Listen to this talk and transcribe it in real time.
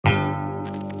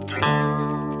With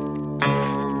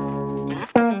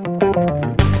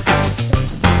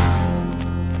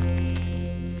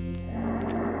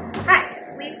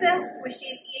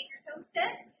Shanty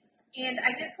Homestead, and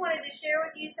I just wanted to share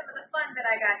with you some of the fun that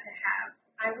I got to have.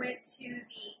 I went to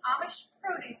the Amish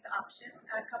Produce Auction.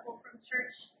 A couple from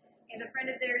church and a friend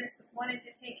of theirs wanted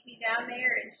to take me down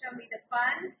there and show me the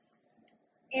fun.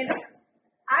 And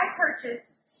I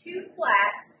purchased 2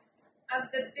 flats of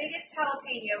the biggest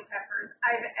jalapeno peppers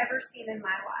I've ever seen in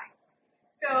my life.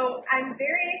 So I'm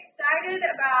very excited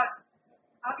about,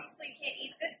 obviously you can't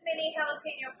eat this many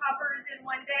jalapeno poppers in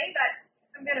one day, but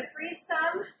I'm going to freeze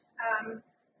some. I'm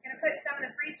going to put some in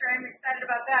the freezer. I'm excited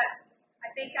about that.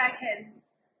 I think I can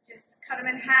just cut them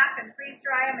in half and freeze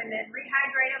dry them and then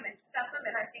rehydrate them and stuff them,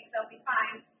 and I think they'll be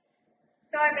fine.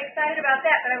 So I'm excited about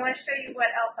that, but I want to show you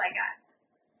what else I got.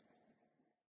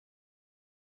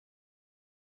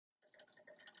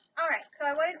 Alright, so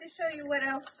I wanted to show you what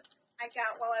else I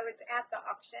got while I was at the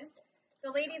auction. The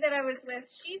lady that I was with,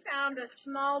 she found a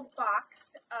small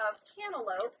box of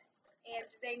cantaloupe, and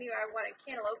they knew I wanted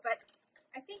cantaloupe, but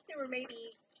I think there were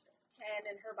maybe 10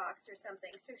 in her box or something.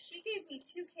 So she gave me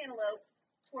 2 cantaloupe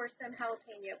for some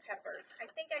jalapeno peppers. I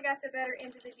think I got the better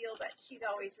end of the deal, but she's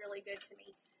always really good to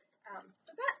me.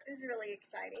 So that is really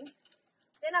exciting.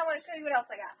 Then I want to show you what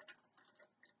else I got.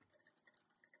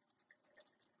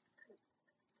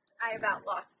 I about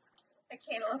lost a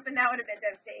cantaloupe, and that would have been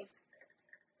devastating.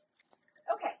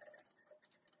 Okay.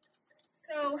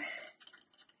 So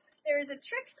there is a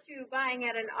trick to buying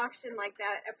at an auction like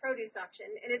that, a produce auction,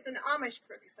 and it's an Amish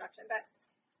produce auction, but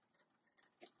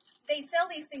they sell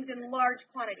these things in large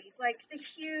quantities, like the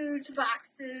huge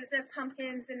boxes of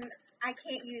pumpkins, and I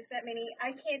can't use that many.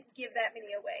 I can't give that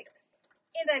many away,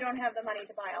 and I don't have the money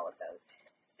to buy all of those.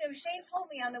 So Shane told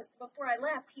me before I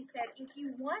left, he said, if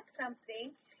you want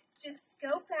something, just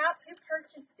scope out who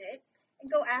purchased it and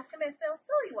go ask them if they'll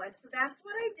sell you one. So that's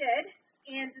what I did.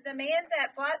 And the man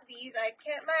that bought these, I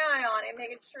kept my eye on him,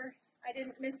 making sure I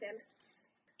didn't miss him.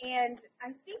 And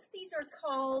I think these are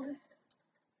called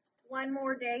One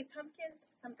More Day pumpkins,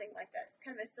 something like that. It's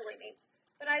kind of a silly name.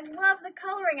 But I love the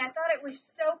coloring. I thought it was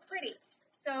so pretty.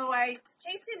 So I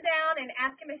chased him down and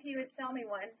asked him if he would sell me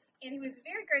one. And he was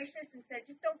very gracious and said,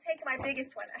 just don't take my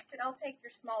biggest one. I said, I'll take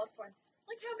your smallest one.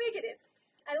 Look how big it is.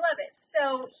 I love it.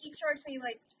 So he charged me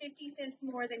like 50 cents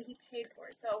more than he paid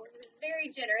for. So it was very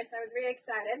generous. I was very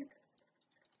excited.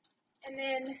 And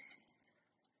then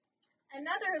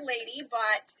another lady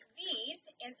bought these.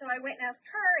 And so I went and asked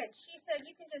her, and she said,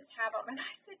 you can just have them. And I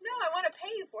said, no, I want to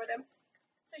pay you for them.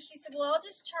 So she said, well, I'll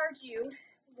just charge you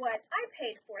what I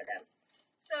paid for them.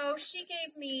 So she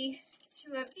gave me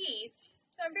 2 of these.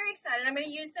 So I'm very excited. I'm going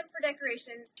to use them for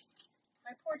decorations.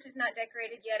 My porch is not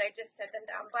decorated yet. I just set them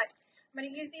down. But I'm going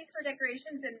to use these for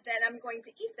decorations, and then I'm going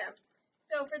to eat them.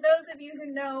 So for those of you who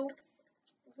know,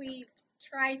 we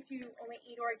try to only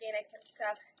eat organic and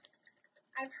stuff.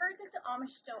 I've heard that the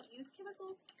Amish don't use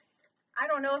chemicals. I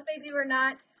don't know if they do or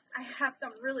not. I have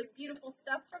some really beautiful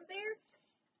stuff from there.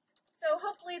 So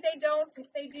hopefully they don't.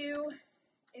 If they do,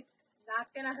 it's not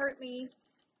going to hurt me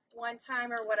one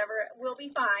time or whatever. We'll be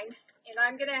fine. And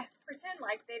I'm going to pretend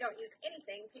like they don't use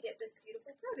anything to get this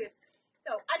beautiful produce.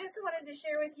 So I just wanted to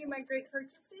share with you my great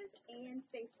purchases, and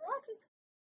thanks for watching.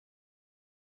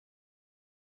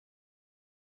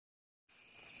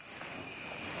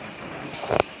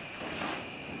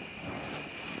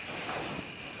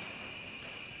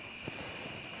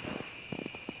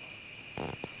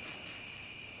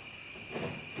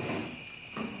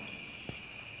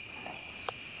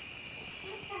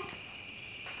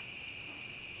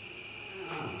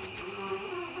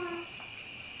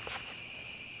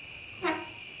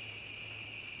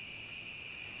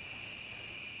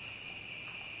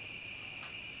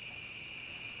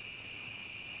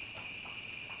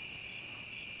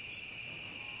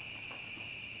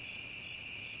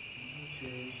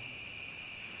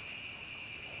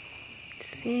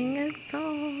 Sing a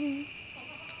song.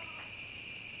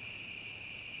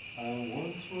 I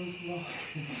once was lost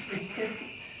in sin,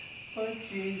 but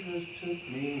Jesus took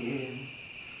me in,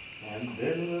 and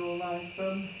very little light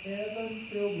from heaven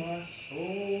filled my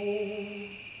soul.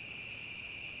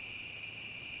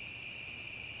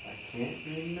 I can't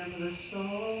remember the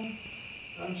song,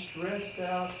 I'm stressed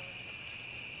out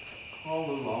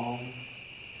all along,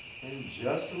 and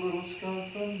just a little skunk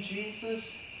from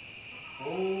Jesus,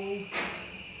 oh,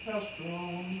 how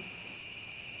strong.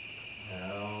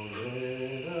 Now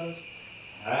let us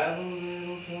have a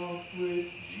little talk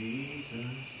with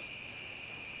Jesus.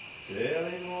 Tell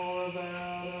him all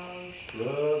about our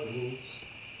struggles.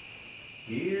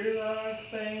 Hear our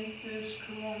faintest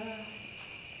cry.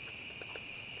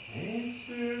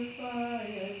 answered by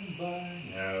and by.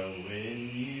 Now when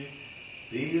you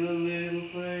feel a little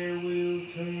prayer will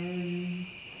turn,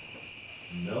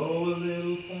 know a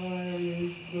little fire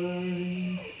is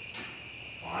burning,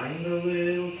 find a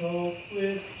little talk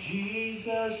with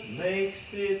Jesus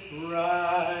makes it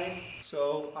right.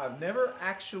 So I've never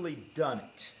actually done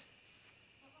it,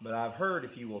 but I've heard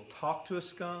if you will talk to a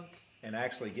skunk and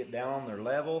actually get down on their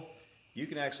level, you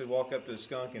can actually walk up to a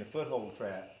skunk in a foothold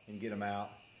trap and get them out.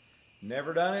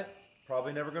 Never done it,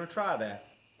 probably never going to try that.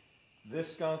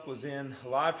 This skunk was in a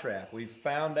live trap. We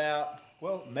found out,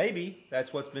 well, maybe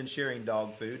that's what's been sharing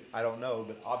dog food. I don't know,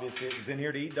 but obviously it was in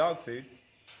here to eat dog food.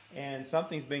 And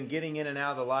something's been getting in and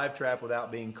out of the live trap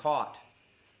without being caught.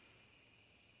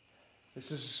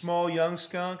 This is a small young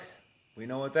skunk. We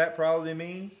know what that probably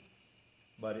means,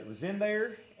 but it was in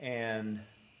there, and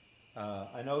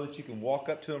I know that you can walk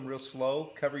up to them real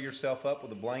slow, cover yourself up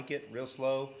with a blanket real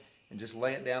slow, and just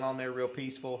lay it down on there real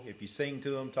peaceful. If you sing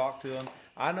to them, talk to them.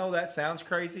 I know that sounds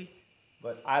crazy,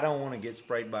 but I don't want to get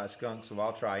sprayed by a skunk, so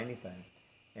I'll try anything.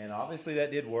 And obviously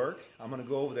that did work. I'm going to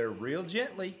go over there real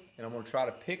gently, and I'm going to try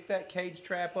to pick that cage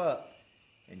trap up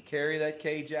and carry that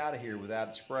cage out of here without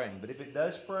it spraying. But if it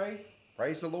does spray,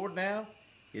 praise the Lord now,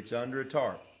 it's under a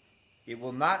tarp. It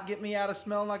will not get me out of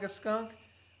smelling like a skunk.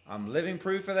 I'm living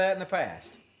proof of that in the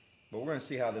past. But we're going to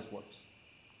see how this works.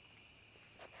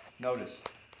 Notice,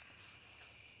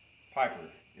 Piper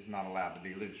is not allowed to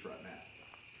be loose right now.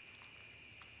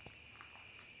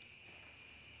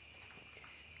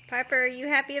 Piper, are you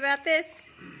happy about this?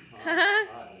 Right,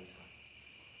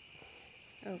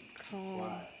 Oh, calm.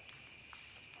 right.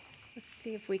 Let's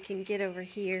see if we can get over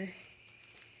here.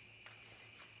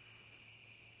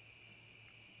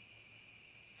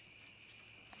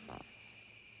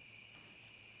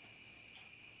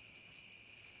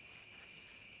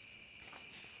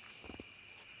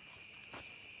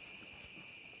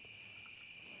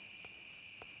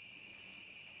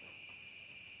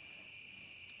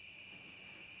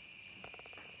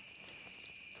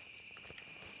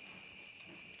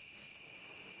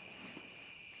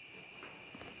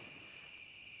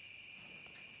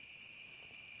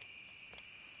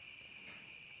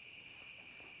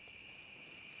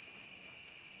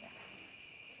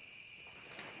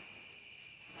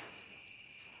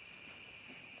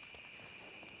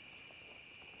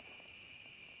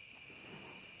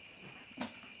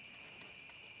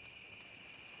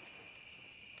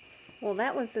 Well,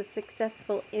 that was a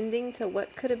successful ending to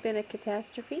what could have been a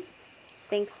catastrophe.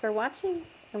 Thanks for watching,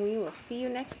 and we will see you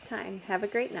next time. Have a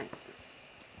great night.